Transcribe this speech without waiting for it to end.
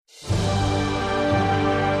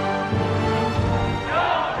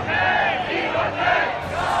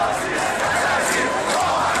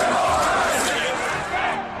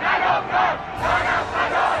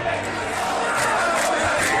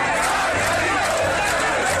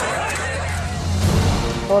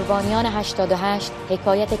قربانیان 88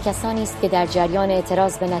 حکایت کسانی است که در جریان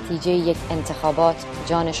اعتراض به نتیجه یک انتخابات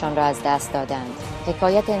جانشان را از دست دادند.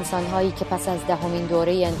 حکایت انسان‌هایی که پس از دهمین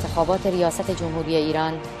دوره انتخابات ریاست جمهوری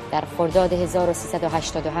ایران در خرداد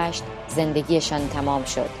 1388 زندگیشان تمام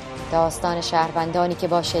شد. داستان شهروندانی که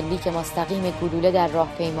با شلیک مستقیم گلوله در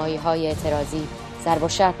راهپیمایی‌های اعتراضی، ضرب و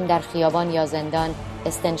شتم در خیابان یا زندان،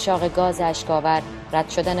 استنشاق گاز اشک‌آور، رد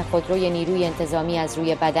شدن خودروی نیروی انتظامی از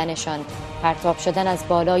روی بدنشان، پرتاب شدن از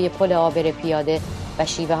بالای پل عابر پیاده و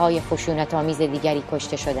شیوه‌های خشونت‌آمیز دیگری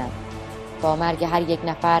کشته شدند. با مرگ هر یک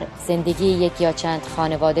نفر، زندگی یک یا چند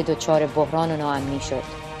خانواده دچار بحران و ناامنی شد.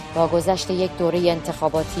 با گذشت یک دوره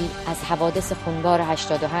انتخاباتی از حوادث خونبار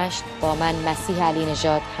 88 با من مسیح علی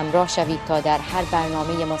نژاد همراه شوید تا در هر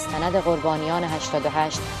برنامه مستند قربانیان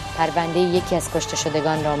 88 پرونده یکی از کشته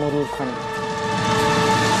شدگان را مرور کنیم.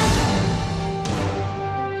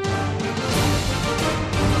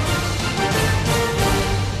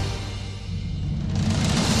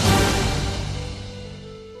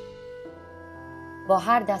 با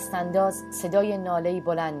هر دستانداز صدای ناله‌ای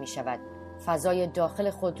بلند می شود. فضای داخل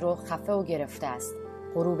خودرو خفه و گرفته است.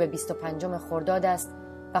 غروب 25 خرداد است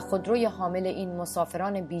و خودروی حامل این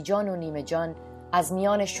مسافران بیجان و نیمه جان از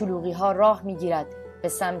میان شلوغی‌ها راه می‌گیرد به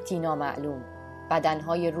سمتی نامعلوم.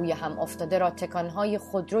 بدنهای روی هم افتاده را تکانهای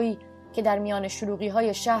خودرویی که در میان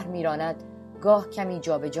شلوغی‌های شهر می‌راند گاه کمی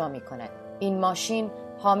جابجا می‌کند. این ماشین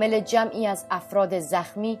حامل جمعی از افراد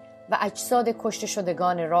زخمی و اجساد کشته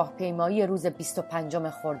شدگان راهپیمایی روز 25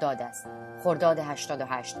 خرداد است. خرداد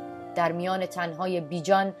 88 در میان تنهای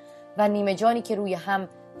بیجان و نیمه جانی که روی هم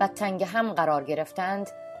و تنگ هم قرار گرفتند،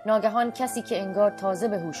 ناگهان کسی که انگار تازه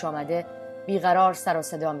به هوش آمده بیقرار سر و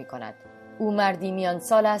صدا می کند. او مردی میان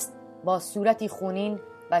سال است با صورتی خونین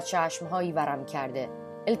و چشمهایی ورم کرده.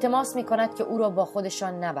 التماس می کند که او را با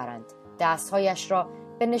خودشان نبرند. دستهایش را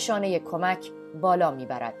به نشانه کمک بالا می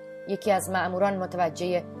برد. یکی از مأموران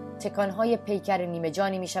متوجه تکانهای پیکر نیمه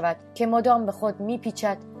جانی می شود که مدام به خود می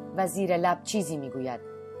پیچد و زیر لب چیزی می گوید.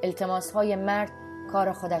 التماسهای مرد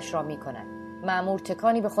کار خودش را می کند. مأمور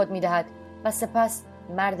تکانی به خود می دهد و سپس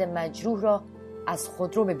مرد مجروح را از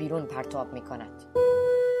خودرو به بیرون پرتاب می کند.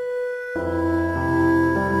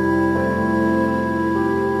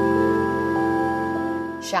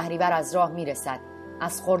 شهریور از راه می رسد.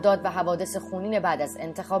 از خرداد و حوادث خونین بعد از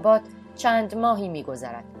انتخابات چند ماهی می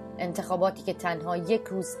گذرد. انتخاباتی که تنها یک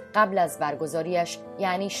روز قبل از برگزاریش،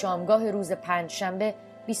 یعنی شامگاه روز پنجشنبه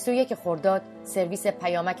 21 خرداد، سرویس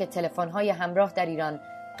پیامک تلفن‌های همراه در ایران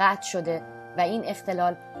قطع شده و این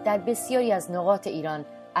اختلال در بسیاری از نقاط ایران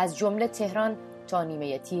از جمله تهران تا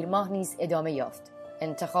نیمه تیر ماه نیز ادامه یافت.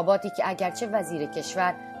 انتخاباتی که اگرچه وزیر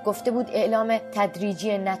کشور گفته بود اعلام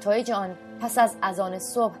تدریجی نتایج آن پس از اذان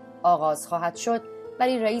صبح آغاز خواهد شد،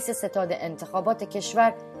 ولی رئیس ستاد انتخابات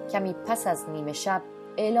کشور کمی پس از نیمه شب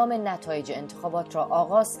اعلام نتایج انتخابات را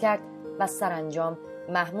آغاز کرد و سرانجام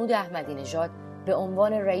محمود احمدی نژاد به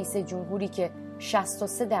عنوان رئیس جمهوری که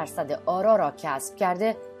 63% آرا را کسب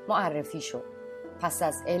کرده معرفی شد. پس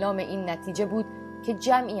از اعلام این نتیجه بود که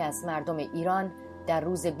جمعی از مردم ایران در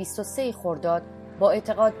روز 23 خرداد با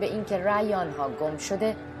اعتقاد به اینکه رأی آنها گم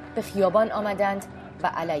شده به خیابان آمدند و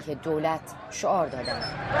علیه دولت شعار دادند.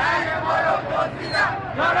 رأی ما را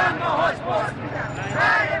بازیدن، دارن ماهاش بازیدن.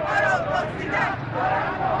 رأی ما را بازیدن،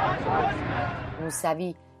 دارن ماهاش بازیدن.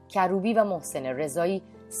 موسوی، کروبی و محسن رضایی،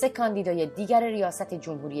 3 کاندیدای دیگر ریاست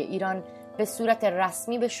جمهوری ایران به صورت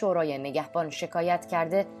رسمی به شورای نگهبان شکایت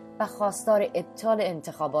کرده و خواستار ابطال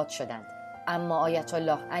انتخابات شدند. اما آیت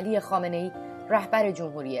الله علی خامنه‌ای، رهبر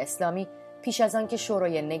جمهوری اسلامی، پیش از آن که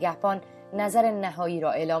شورای نگهبان نظر نهایی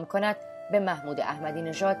را اعلام کند، به محمود احمدی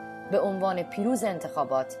نژاد به عنوان پیروز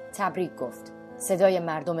انتخابات تبریک گفت. صدای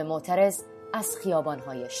مردم معترض از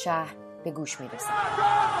خیابان‌های شهر به گوش می‌رسد.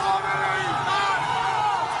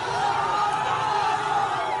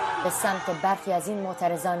 به سمت برخی از این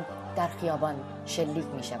معترضان در خیابان شلیک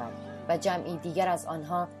می‌شود و جمعی دیگر از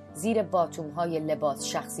آنها زیر باتوم‌های لباس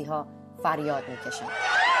شخصی‌ها فریاد می‌کشند.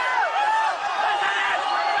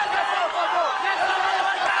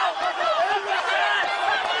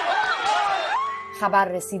 خبر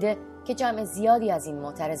رسیده که جمع زیادی از این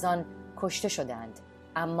معترضان کشته شده‌اند،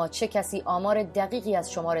 اما چه کسی آمار دقیقی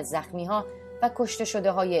از شمار زخمی‌ها و کشته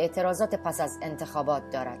شده‌های اعتراضات پس از انتخابات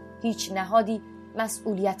دارد. هیچ نهادی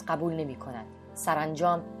مسئولیت قبول نمی‌کند.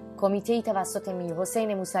 سرانجام کمیته‌ای توسط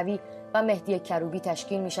میرحسین موسوی و مهدی کروبی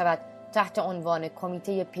تشکیل می‌شود تحت عنوان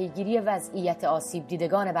کمیته پیگیری وضعیت آسیب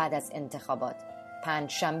دیدگان بعد از انتخابات.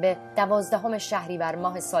 پنجشنبه 12 شهریور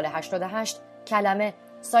ماه سال 88 کلمه،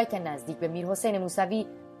 سایت نزدیک به میرحسین موسوی،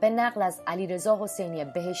 به نقل از علیرضا حسینی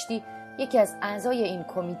بهشتی، یکی از اعضای این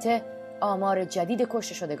کمیته، آمار جدید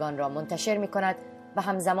کشته شدگان را منتشر می‌کند و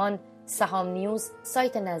همزمان سهام نیوز،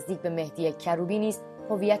 سایت نزدیک به مهدی کروبی نیز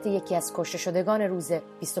هویت یکی از کشته شدگان روز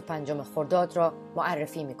 25 خرداد را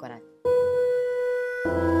معرفی می‌کند.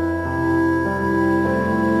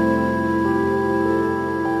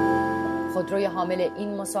 خودروی حامل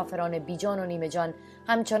این مسافران بیجان و نیمه جان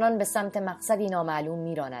همچنان به سمت مقصدی نامعلوم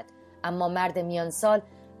می‌راند، اما مرد میان سال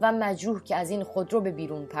و مجروح که از این خودرو به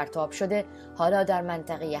بیرون پرتاب شده حالا در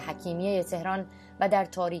منطقه حکیمیه تهران و در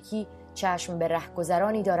تاریکی چشم به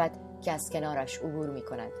رهگذرانی دارد که از کنارش عبور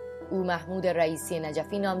می‌کند. او محمود رئیسی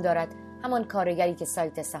نجفی نام دارد، همان کارگری که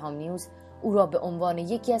سایت سهام نیوز او را به عنوان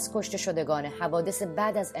یکی از کشته شدگان حوادث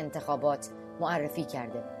بعد از انتخابات معرفی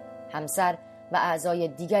کرده. همسر و اعضای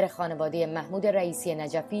دیگر خانواده محمود رئیسی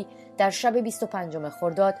نجفی در شب 25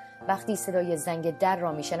 خرداد وقتی صدای زنگ در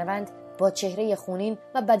را میشنوند با چهره خونین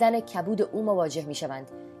و بدن کبود او مواجه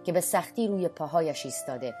میشوند که به سختی روی پاهایش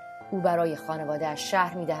ایستاده. او برای خانواده اش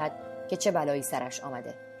شرح میدهد که چه بلایی سرش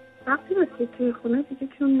آمده. وقتی رسید توی خونه دیگه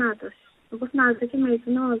چون نداشت. گفت نزدیک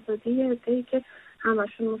میدون آزادی عده‌ای که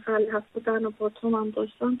همشون مسلح بودن و باتوم هم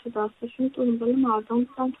داشتن تو دستشون دنبال مردم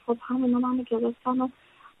بودن. خب همونا منو گرفتن و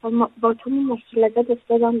باتوم مشتلقه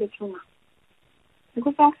دستدن به جونم.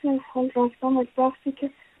 میگفت وقتی از حال رفتم از وقتی که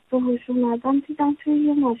روحش اومدم دیدم توی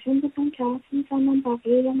یه ماشین بودم که حرف میزنم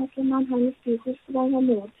بقیه یا مثل من هنوز بیهوش بودن و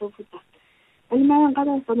مرده بودن، ولی من انقدر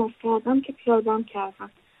احساس کردم که پیادم کردم.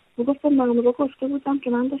 میگفت به مامورا گفته بودم که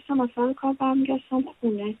من داشتم از سر کار برمیگشتم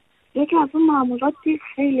خونه. یکی از اون مامورات دید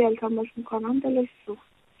خیلی التماس میکنم، دلش سوخت،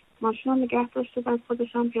 ماشین رو نگه داشت و بعد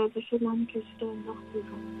خودش هم پیاده شد من کشید و انداخت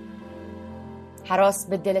بیرون. هراس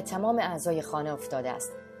به دل تمام اعضای خانه افتاده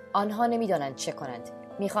است. آنها نمیدانند چه کنند.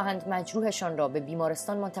 میخواهند مجروحشان را به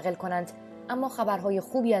بیمارستان منتقل کنند، اما خبرهای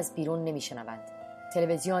خوبی از بیرون نمیشنوند.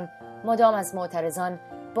 تلویزیون مدام از معترضان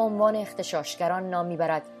به عنوان اغتشاشگران نام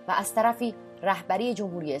میبرد و از طرفی رهبری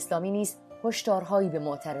جمهوری اسلامی نیز هشدارهایی به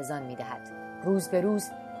معترضان میدهد. روز به روز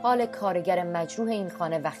حال کارگر مجروح این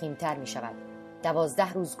خانه وخیم‌تر میشود.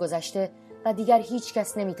 12 روز گذشته و دیگر هیچ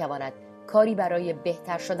کس نمیتواند کاری برای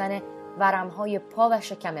بهتر شدن ورمهای پا و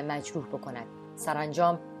شکم مجروح بکند.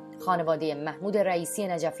 سرانجام خانواده محمود رئیسی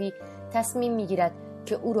نجفی تصمیم میگیرد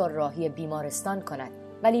که او را راهی بیمارستان کند،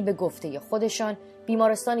 ولی به گفته خودشان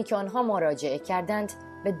بیمارستانی که آنها مراجعه کردند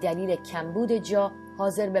به دلیل کمبود جا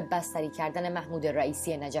حاضر به بستری کردن محمود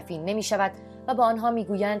رئیسی نجفی نمی شود و با آنها می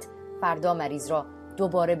گویند فردا مریض را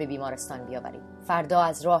دوباره به بیمارستان بیاورید. فردا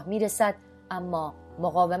از راه می رسد، اما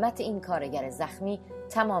مقاومت این کارگر زخمی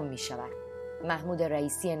تمام می شود. محمود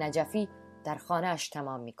رئیسی نجفی در خانه اش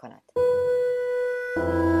تمام می کند.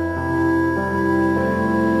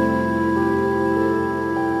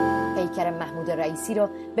 پیکر محمود رئیسی را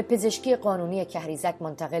به پزشکی قانونی کهریزک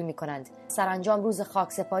منتقل می کنند. سرانجام روز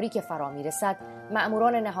خاکسپاری که فرا می رسد،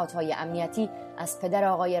 مأموران نهادهای امنیتی از پدر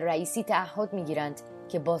آقای رئیسی تعهد می گیرند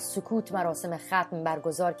که با سکوت مراسم ختم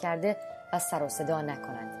برگزار کرده و سر و صدا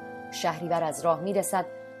نکنند. شهریور از راه می رسد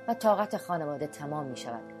و طاقت خانواده تمام می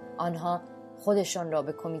شود. آنها خودشان را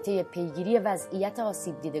به کمیته پیگیری وضعیت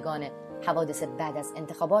آسیب دیدگان حوادث بعد از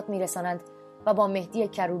انتخابات می رسانند و با مهدی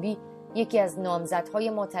کروبی یکی از نامزدهای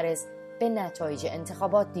معترض به نتایج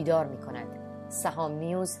انتخابات دیدار می کنند. سهام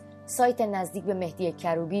نیوز، سایت نزدیک به مهدی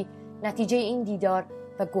کروبی، نتیجه این دیدار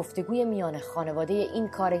و گفتگوی میان خانواده این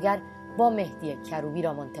کارگر با مهدی کروبی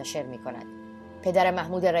را منتشر می کند. پدر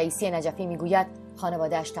محمود رئیسی نجفی می گوید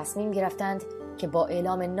خانواده‌اش تصمیم گرفتند که با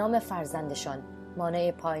اعلام نام فرزندشان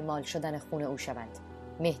مانع پایمال شدن خون او شوند.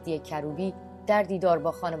 مهدی کروبی در دیدار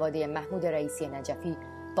با خانواده محمود رئیسی نجفی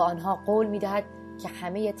با آنها قول می دهد که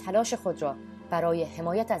همه تلاش خود را برای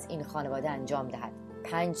حمایت از این خانواده انجام دهد.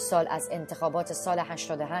 5 سال از انتخابات سال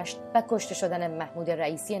 88 و کشته شدن محمود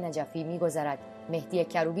رئیسی نجفی می‌گذرد. مهدی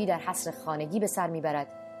کروبی در حصر خانگی به سر می‌برد.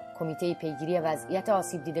 کمیته پیگیری وضعیت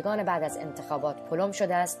آسیب دیدگان بعد از انتخابات پلم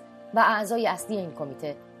شده است و اعضای اصلی این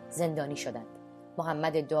کمیته زندانی شدند.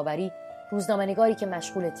 محمد داوری، روزنامه‌نگاری که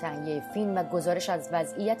مشغول تهیه فیلم و گزارش از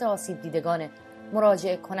وضعیت آسیب دیدگان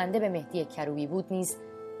مراجعه کننده به مهدی کروبی بود، نیز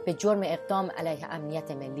به جرم اقدام علیه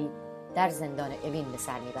امنیت ملی در زندان اوین به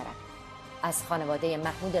سر میبرد. از خانواده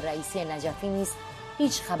محمود رئیسی نجفی نیز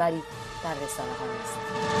هیچ خبری در رسانه‌ها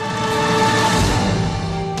نیست.